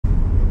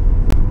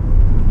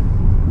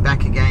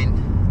back again.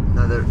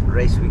 Another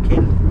race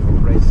weekend,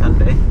 race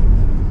Sunday.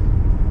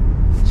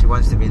 She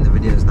wants to be in the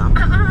videos now.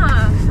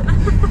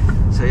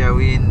 So yeah,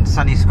 we're in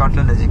sunny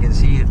Scotland, as you can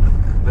see. A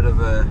bit of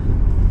a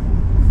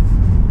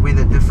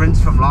weather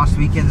difference from last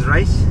weekend's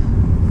race.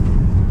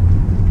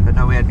 But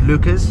now we're at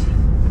Leuchars.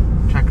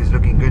 Track is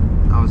looking good.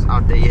 I was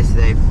out there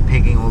yesterday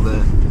pegging all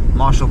the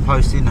marshal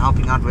posts in,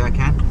 helping out where I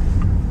can.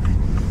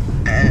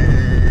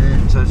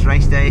 And so it's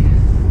race day.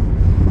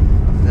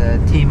 The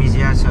team is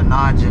here, so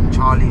Nige and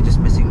Charlie just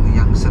missing the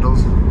young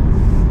Siddles.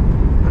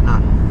 But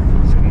no,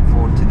 just looking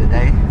forward to the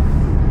day.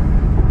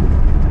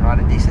 Ride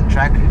a decent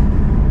track.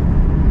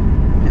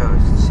 Yeah,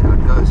 let's see how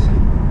it goes.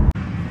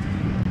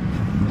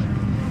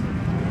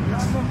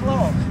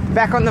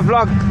 Back on the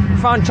vlog.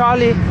 Found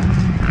Charlie.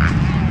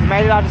 He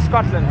made it out of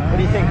Scotland. What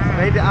do you think? I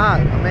made it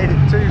out. I made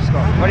it to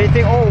Scotland. What do you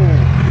think? Oh!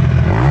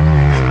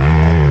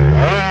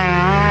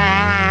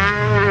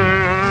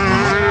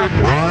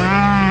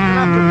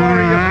 To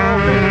borrow your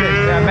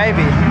 450. Yeah,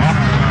 maybe.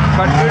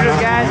 But good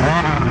guys.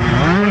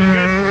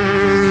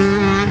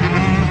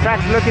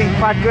 Track's looking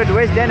quite good.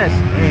 Where's Dennis?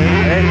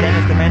 There's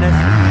Dennis the Menace.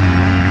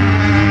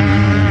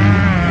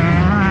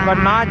 Got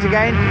Nige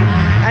again.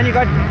 And you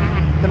got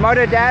the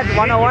Moto Dad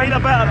 101. You need a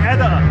better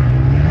editor.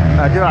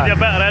 Oh, do I? You need a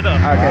better editor.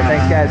 Okay,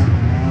 thanks guys.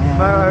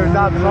 Moto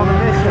Dad's on a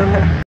mission.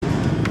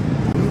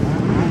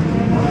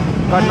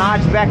 Got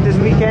Nige back this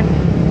weekend.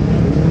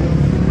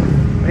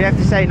 What do you have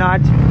to say,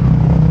 Nige?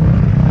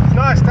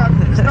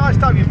 It's nice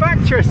to have you back,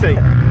 Tristy.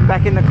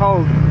 Back in the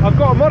cold. I've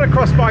got a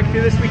motocross bike for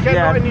you this weekend,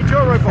 Yeah. not an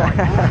enduro bike.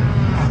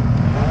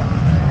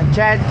 And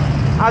Chad,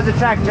 how's the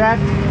track, Chad?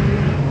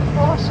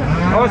 Awesome.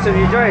 Awesome,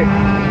 you enjoy it?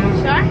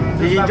 Sorry?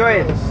 Did you enjoy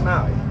it?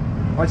 No.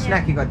 What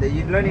snack you got there?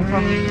 You're learning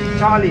from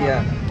Charlie,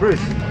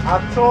 Bruce.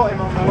 I've taught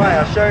him on the way.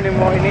 I've shown him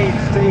what he needs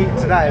to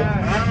eat today.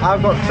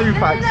 I've got 2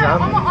 packs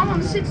I'm now.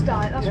 on Sid's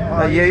diet, that's Oh,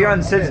 why. you're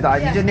on Sid's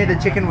diet. You just need the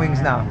chicken wings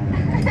now.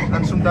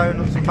 And some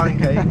donuts and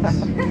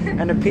pancakes.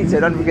 And a pizza,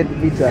 don't forget the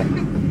pizza.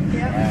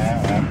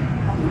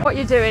 What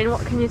you doing?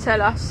 What can you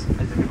tell us?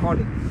 Is it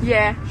recording?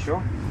 Yeah,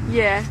 Sure.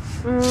 yeah,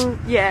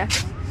 yeah.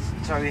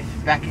 So we're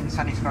back in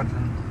sunny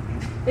Scotland.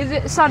 Is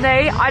it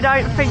sunny? I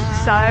don't think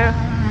so.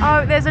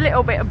 Oh, there's a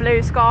little bit of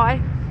blue sky.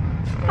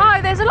 Oh,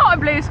 there's a lot of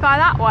blue sky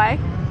that way.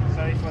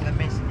 Sorry for the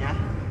messing, yeah?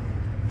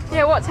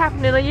 Yeah, what's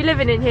happening? Are you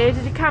living in here?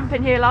 Did you camp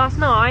in here last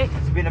night?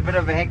 It's been a bit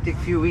of a hectic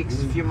few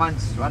weeks, few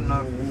months, I don't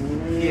know.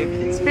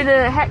 It's been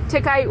a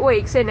hectic 8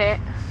 weeks, isn't it?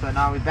 So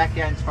now we're back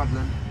here in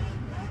Scotland.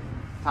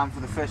 Time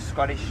for the first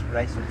Scottish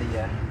race of the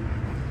year.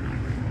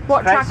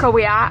 What Crazy. track are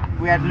we at?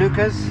 We had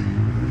Leuchars.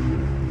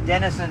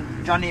 Dennis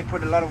and Johnny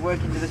put a lot of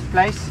work into this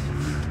place,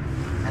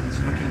 and it's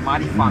looking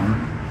mighty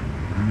fun.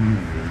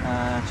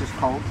 It's just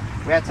cold.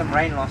 We had some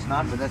rain last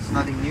night, but that's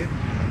nothing new.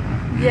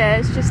 Yeah,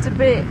 it's just a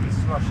bit. It's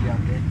sloshy out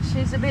there.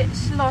 She's a bit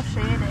sloshy,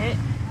 isn't it?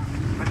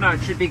 But no,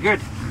 it should be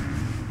good.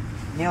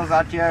 Neil's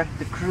out here,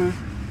 the crew.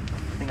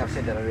 I think I've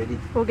said that already.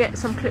 We'll get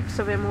some clips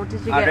of him, or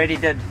did you I get? already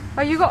did.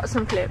 Oh, you got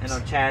some clips.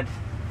 And Chad,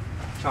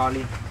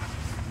 Charlie.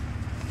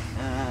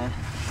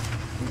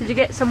 Did you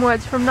get some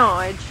words from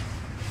Nige?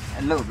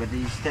 A little bit.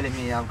 He's telling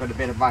me I've got a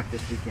better bike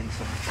this weekend,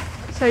 so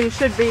So you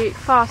should be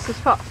fast as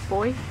fuck,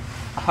 boy.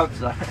 I hope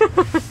so.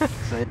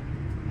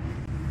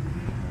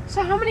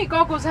 So how many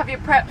goggles have you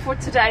prepped for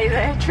today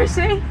there,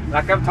 Trissy?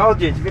 Like I've told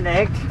you, it's been a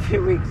hectic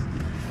few weeks.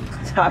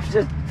 So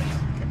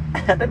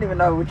I don't even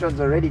know which ones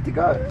are ready to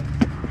go.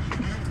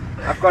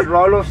 I've got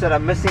roll-offs that are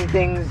missing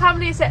things. How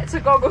many sets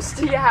of goggles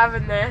do you have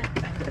in there?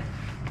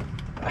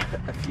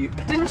 A few.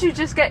 Didn't you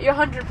just get your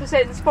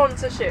 100%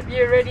 sponsorship?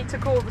 You're ready to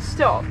call the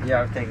stop.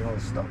 Yeah, I've taken all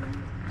the stock.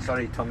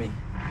 Sorry, Tommy.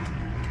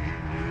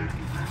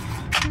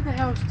 Who the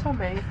hell's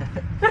Tommy?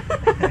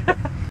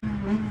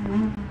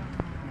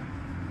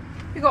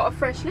 You got a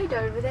fresh lid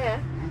over there.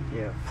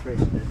 Yeah,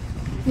 freshness.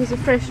 There's a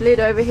fresh lid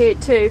over here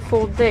too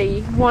for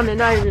the one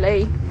and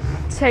only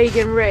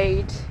Tegan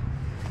Reid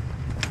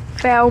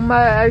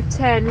Belmo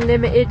 10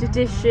 limited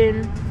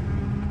edition.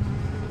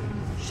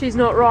 She's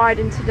not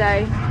riding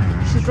today.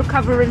 She's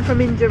recovering from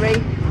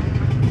injury.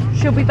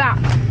 She'll be back.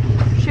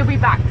 She'll be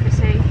back,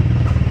 Chrissy.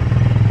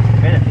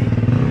 Better be.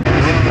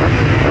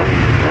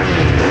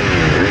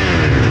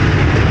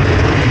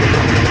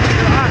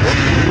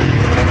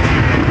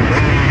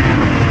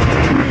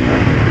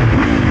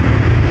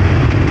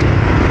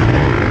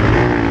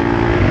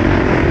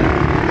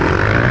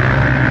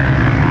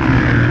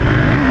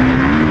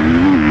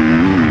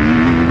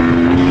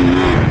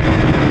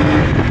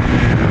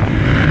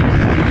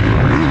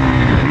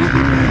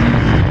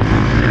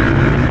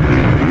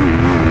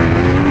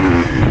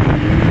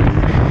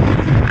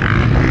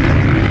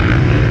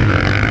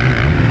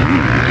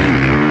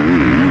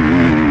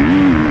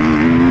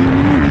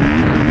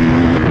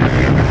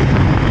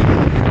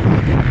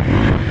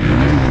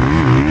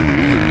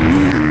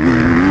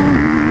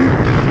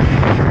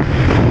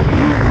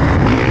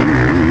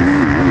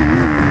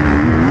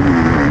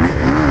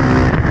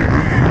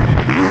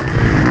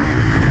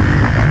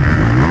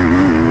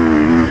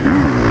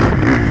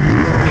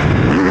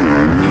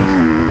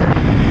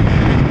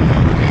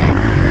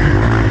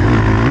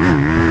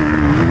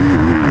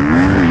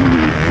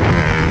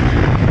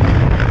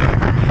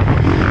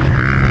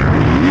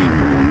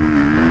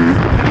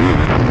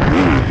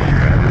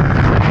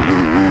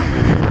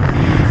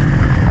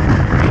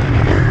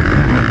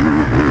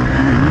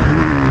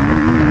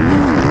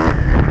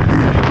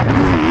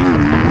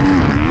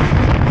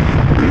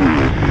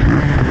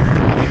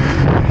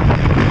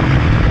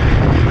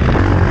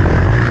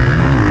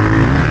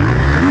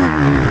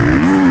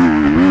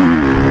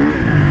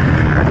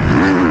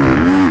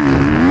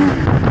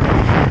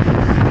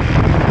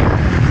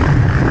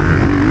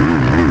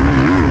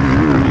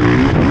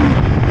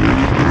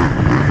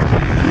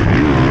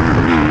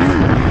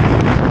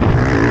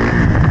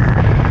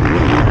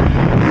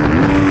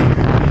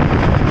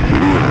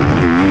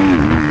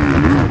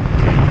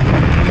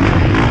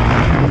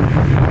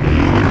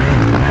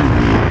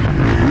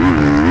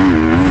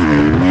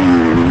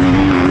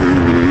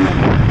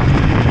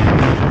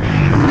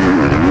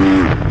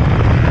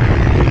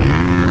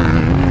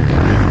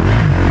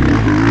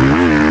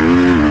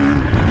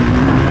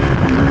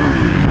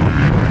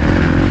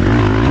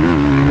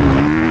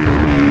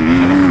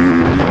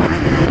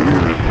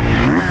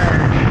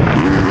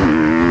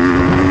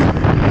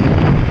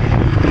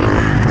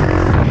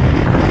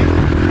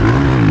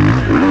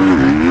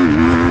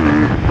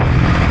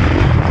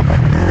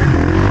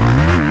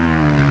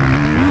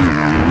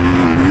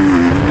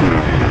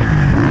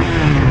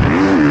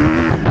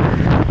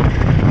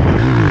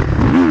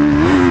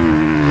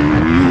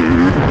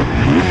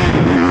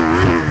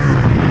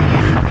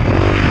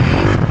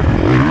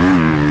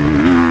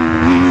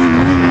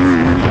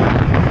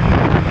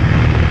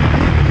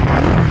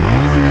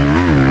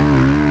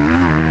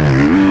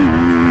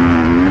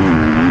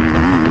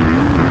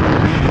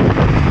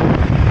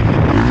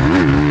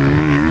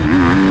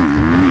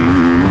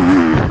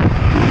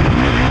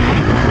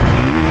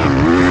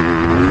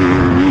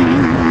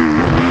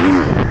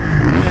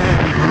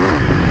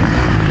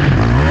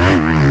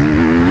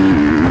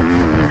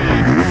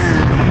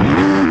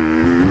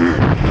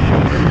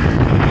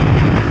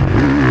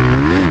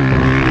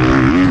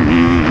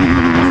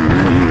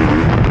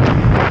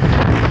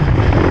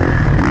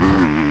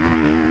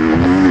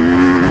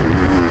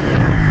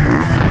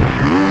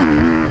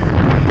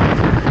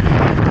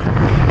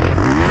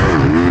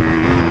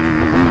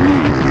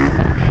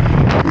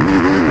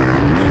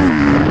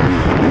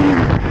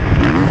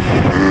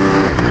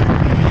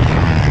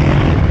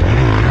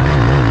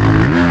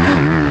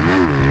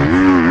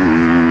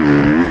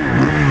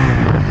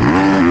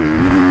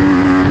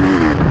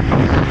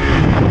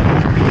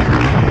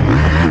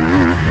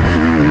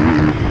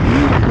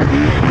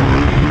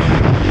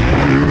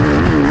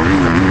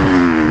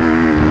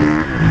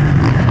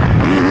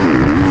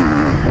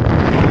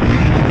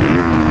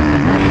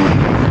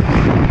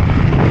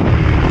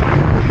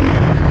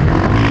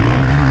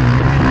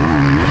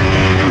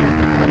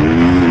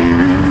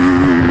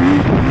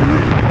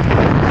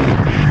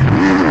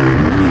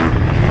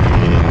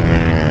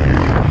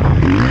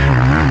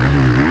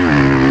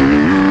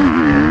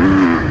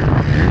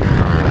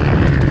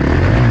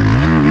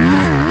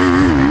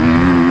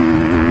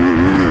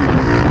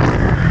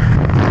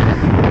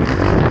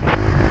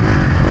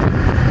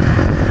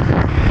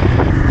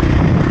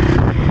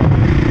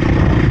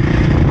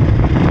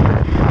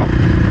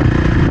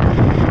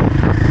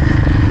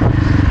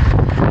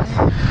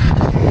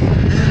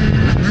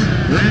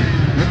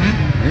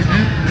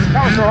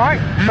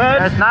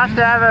 But It's nice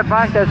to have a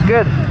bike that's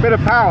good. bit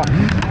of power.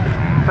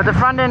 But the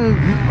front end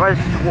was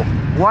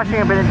washing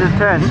a bit into the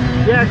turn.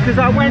 Yeah, because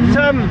I went,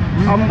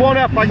 I'm one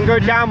up, I can go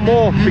down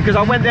more because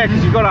I went there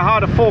because you've got a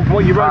harder fork than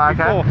what you rode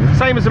before.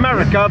 Same as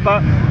America,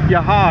 but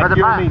you're hard. But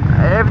you know what I mean?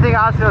 everything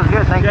else feels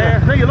good, thank you.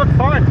 Yeah, no, you look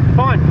fine,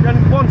 fine.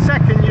 And 1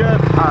 second you're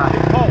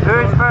pole.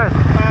 Who's first?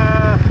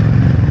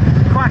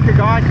 Quacker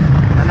guy,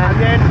 and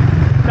then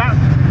that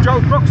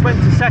Joe Brooks went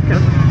to second.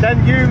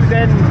 Then you,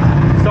 then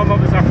some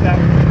of us after that.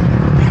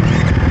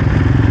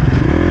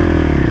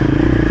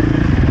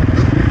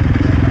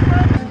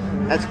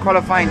 That's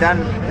qualifying done.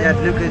 Yeah, at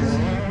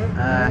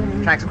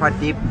Leuchars. Track's quite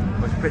deep.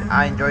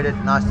 I enjoyed it.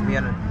 Nice to be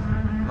on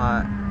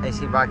my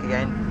AC bike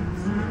again.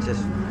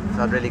 Just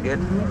felt really good.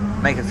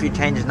 Make a few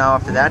changes now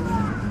after that.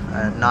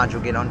 Nigel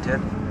will get onto it.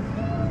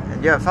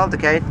 And yeah, felt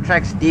okay.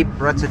 Track's deep,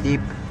 ruts are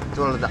deep. It's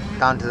all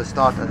down to the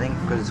start, I think,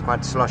 because it's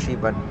quite sloshy.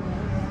 But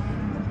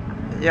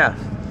yeah,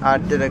 I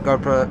did a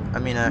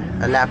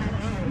lap.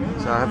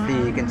 So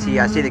hopefully you can see.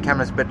 I see the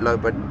camera's a bit low,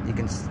 but you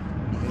can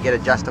get a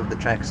gist of the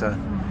track. So.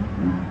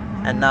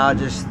 And now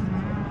just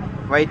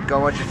wait, go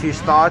watch a few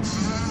starts,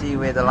 see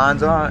where the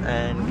lines are,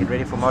 and get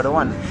ready for Moto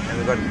 1. And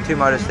we've got 2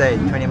 motos today,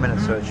 20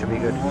 minutes, so it should be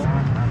good.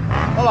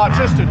 Oh, like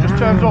Tristan just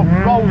turns off,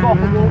 rolls off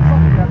and walks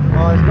off again.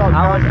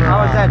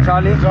 How was that,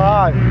 Charlie? It's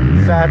alright.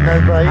 Sad,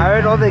 no brakes. I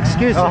heard all the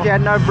excuses, you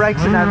had no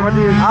brakes and that. What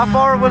do you? How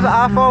far was it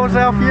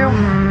off you?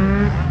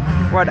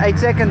 What, 8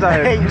 seconds I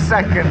heard? 8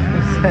 seconds.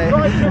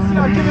 Right, Jesse,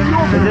 I'll give him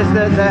your So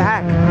just the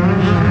hack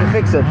to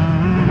fix it.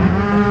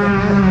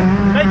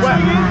 Make sure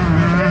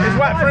it's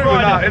wet through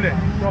with that, isn't it?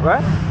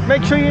 What?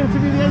 Make sure you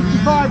interview the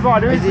 85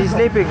 rider. Is he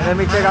sleeping? Let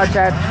me check out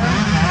Chad.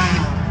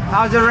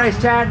 How's the race,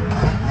 Chad?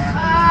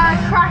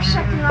 Crash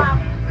second lap.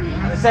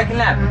 The second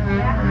lap?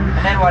 Yeah.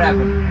 And then what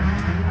happened?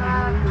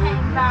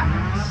 Came back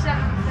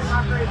 7th in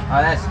my group.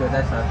 Oh, that's good,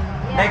 that's nice.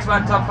 Yeah. Next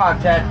one, top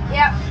 5, Chad.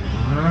 Yep.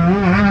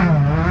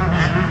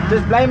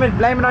 Just blame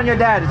it on your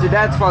dad. It's your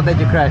dad's fault that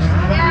you crashed.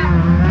 Yeah.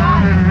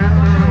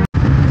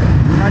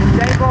 Got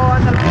J-Ball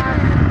on the line.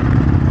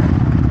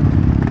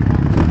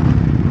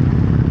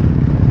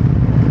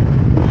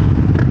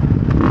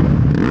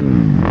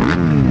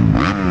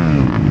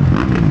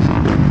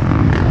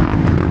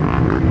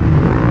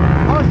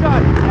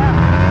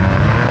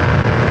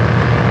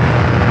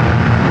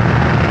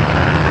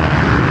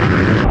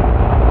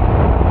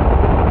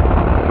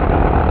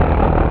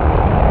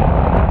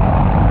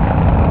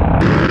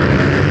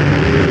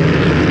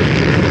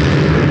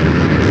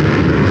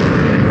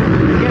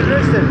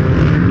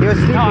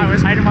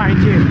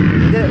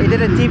 He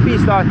did a TP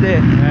start there.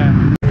 Yeah.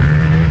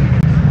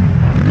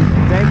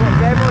 Gables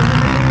in the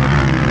lead.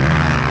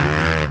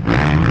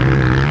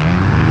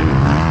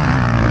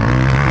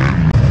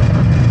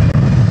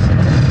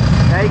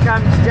 There he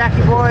comes,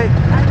 Jackie boy.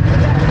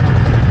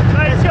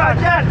 Let's go,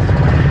 Jen!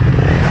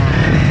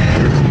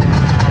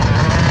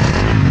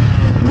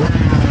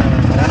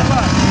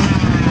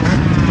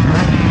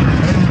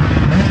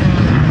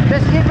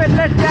 Just keep it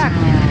lit, Jack.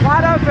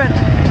 Wide open.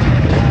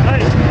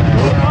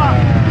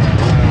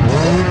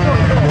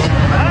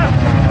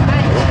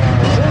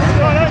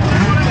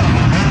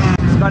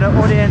 It's got an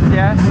audience,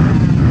 yeah?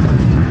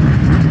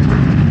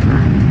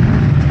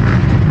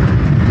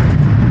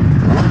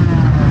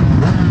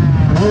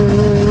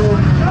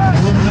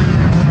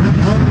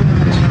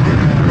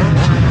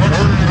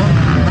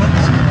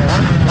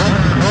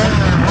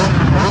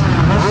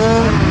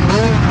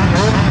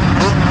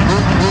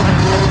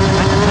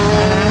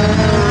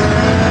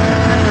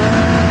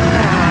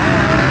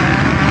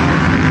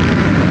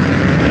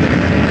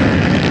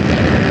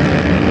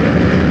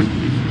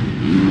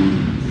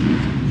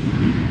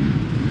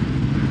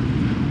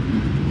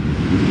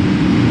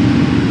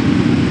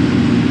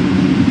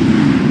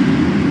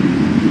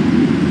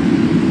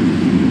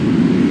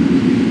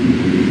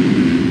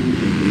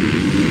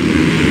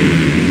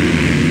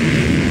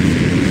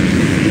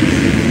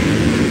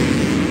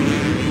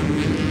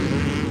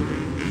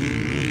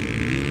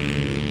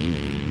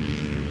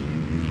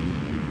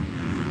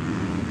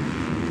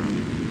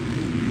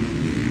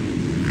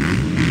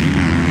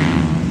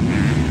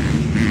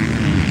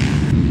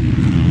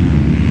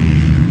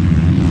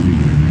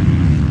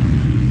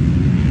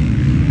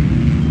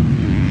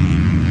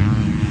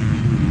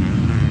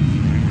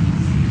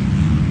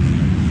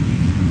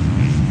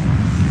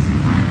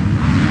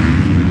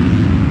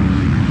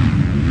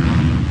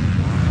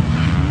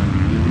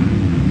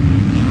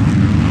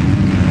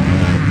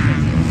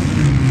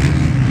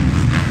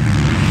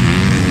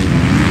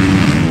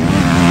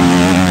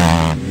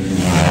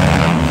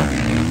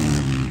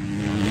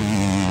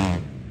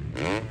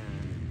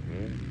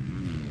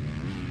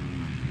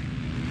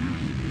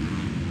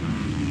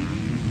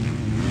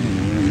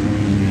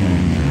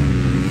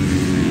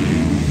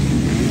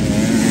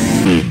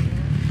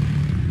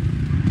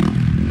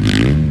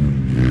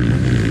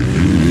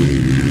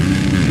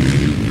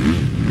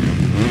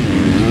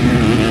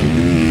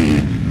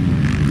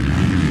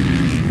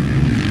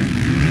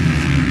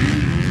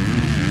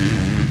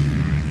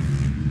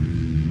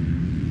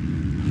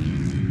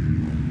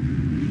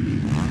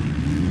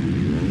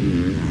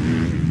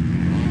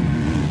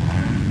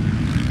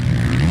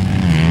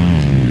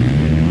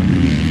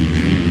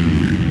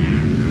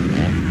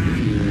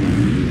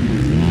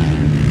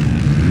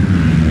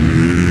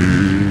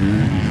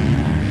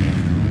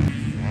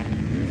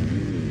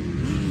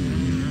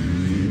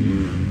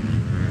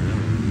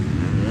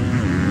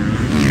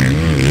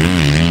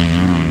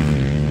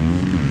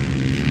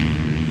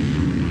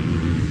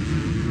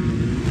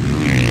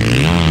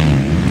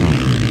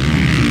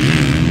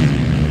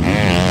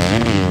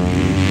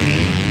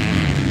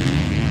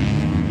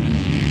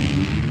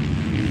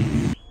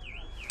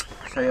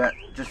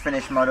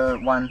 finished Moto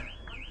 1.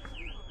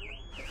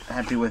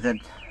 Happy with it.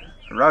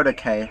 Rode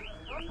okay.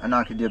 I know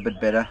I could do a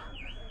bit better.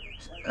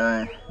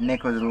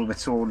 Neck was a little bit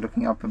sore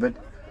looking up a bit.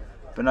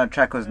 But no,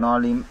 track was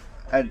gnarly.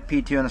 I had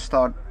P2 on the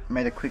start,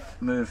 made a quick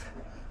move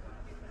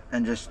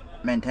and just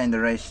maintained the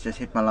race, just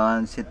hit my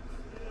lines. It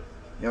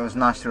was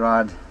nice to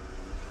ride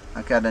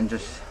like that and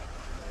just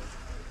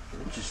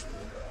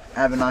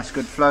have a nice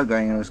good flow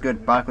going. It was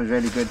good. Bike was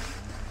really good.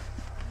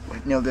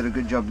 Neil did a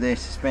good job there.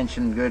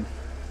 Suspension good.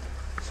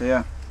 So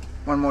yeah,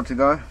 one more to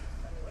go.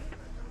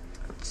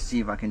 Let's see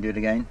if I can do it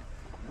again.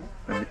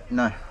 But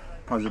no,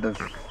 positive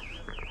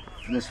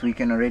for this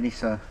weekend already.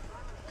 So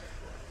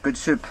good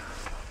soup.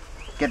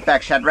 Get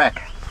back,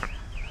 Shadrach.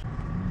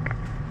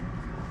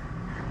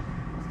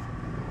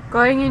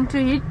 Going into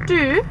heat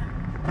 2.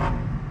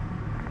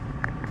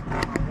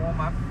 Warm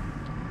up.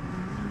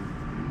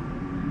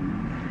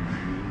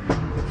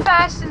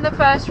 First in the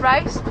first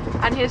race,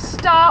 and his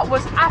start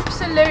was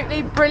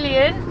absolutely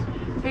brilliant.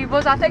 He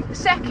was, I think,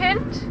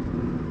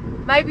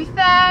 second, maybe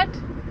third,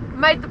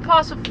 made the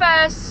pass of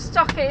first,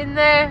 stuck it in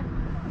there,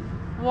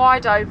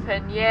 wide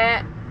open.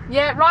 Yeah,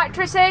 right,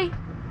 Trissy?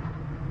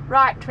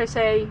 Right,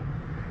 Trissy.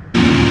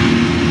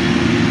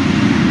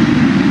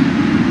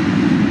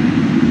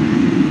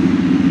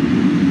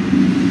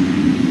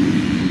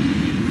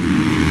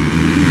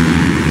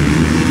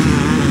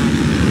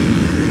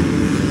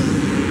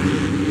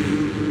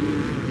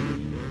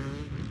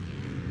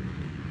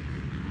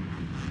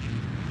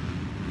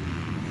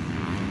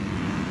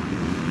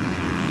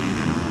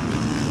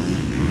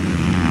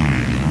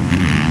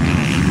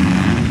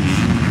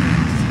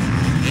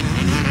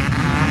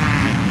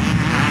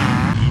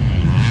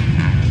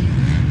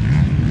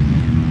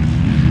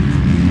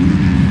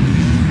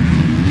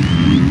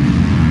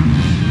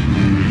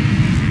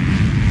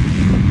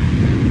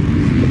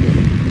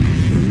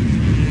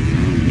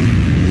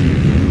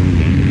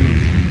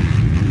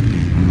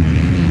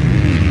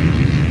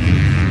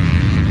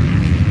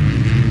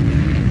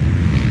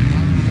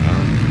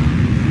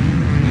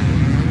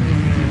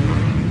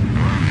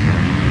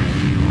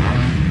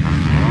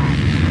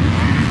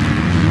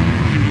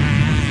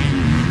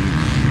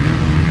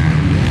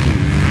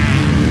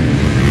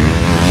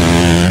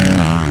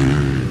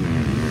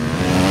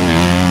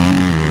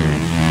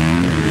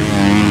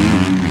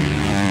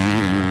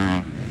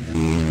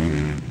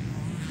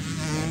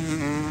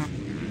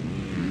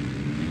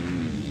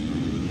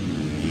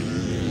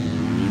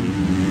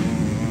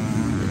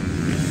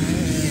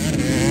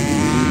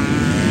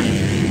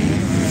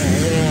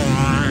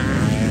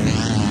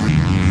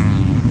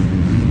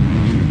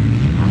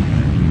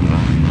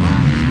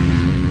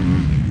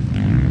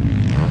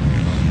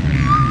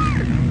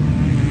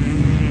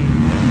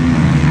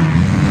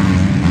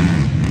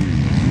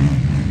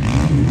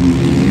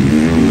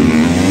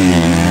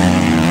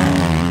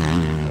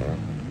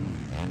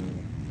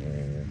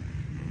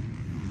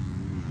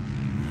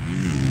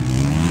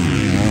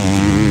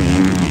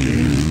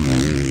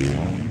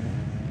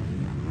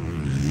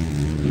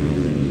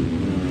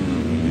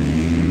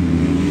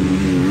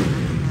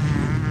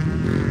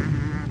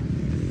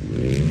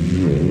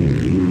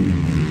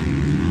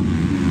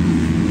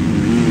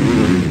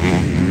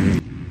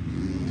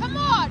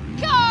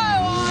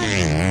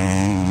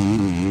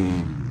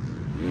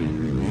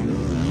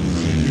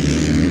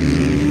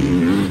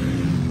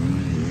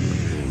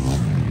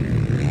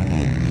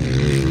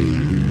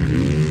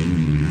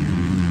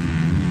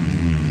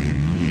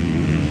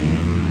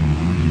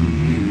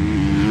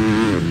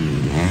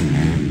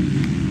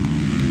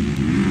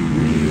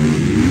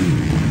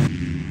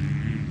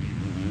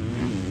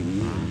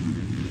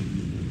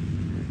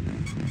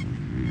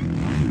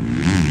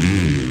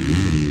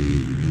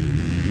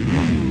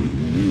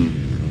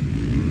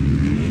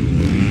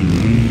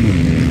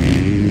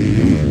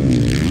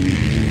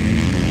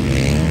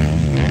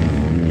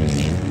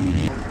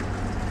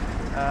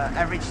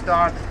 Average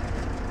start,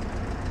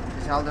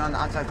 just held it on the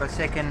outside, got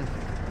second,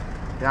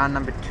 down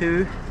number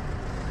 2,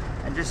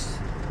 and just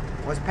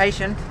was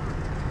patient,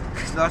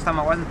 because last time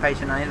I wasn't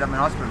patient, I ended up in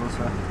hospital,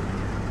 so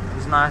it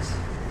was nice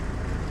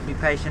to be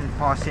patient,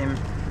 pass him,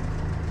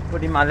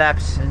 put in my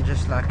laps, and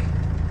just like,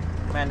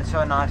 man, it's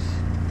so nice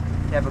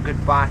to have a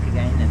good bike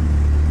again,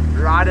 and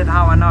ride it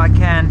how I know I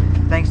can,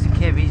 thanks to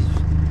Kevy's.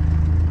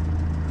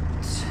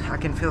 I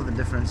can feel the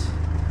difference,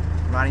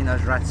 riding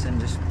those ruts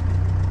and just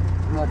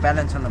more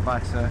balance on the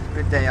bike. So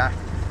good day,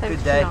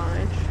 good day.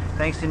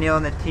 Thanks to Neil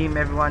and the team,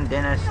 everyone,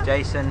 Dennis,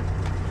 Jason,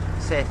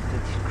 Seth, the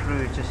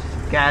crew, just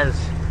Gaz,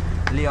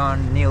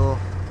 Leon, Neil,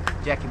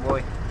 Jackie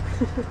boy,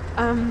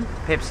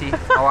 Pepsi,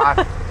 our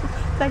wife.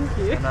 Thank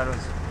you. And that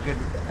was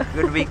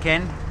good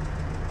weekend.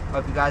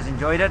 Hope you guys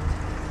enjoyed it.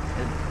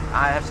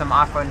 I have some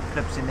iPhone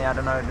clips in there, I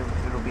don't know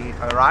if it'll be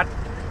alright,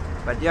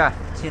 but yeah,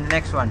 see you in the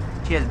next one.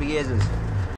 Cheers, big ears.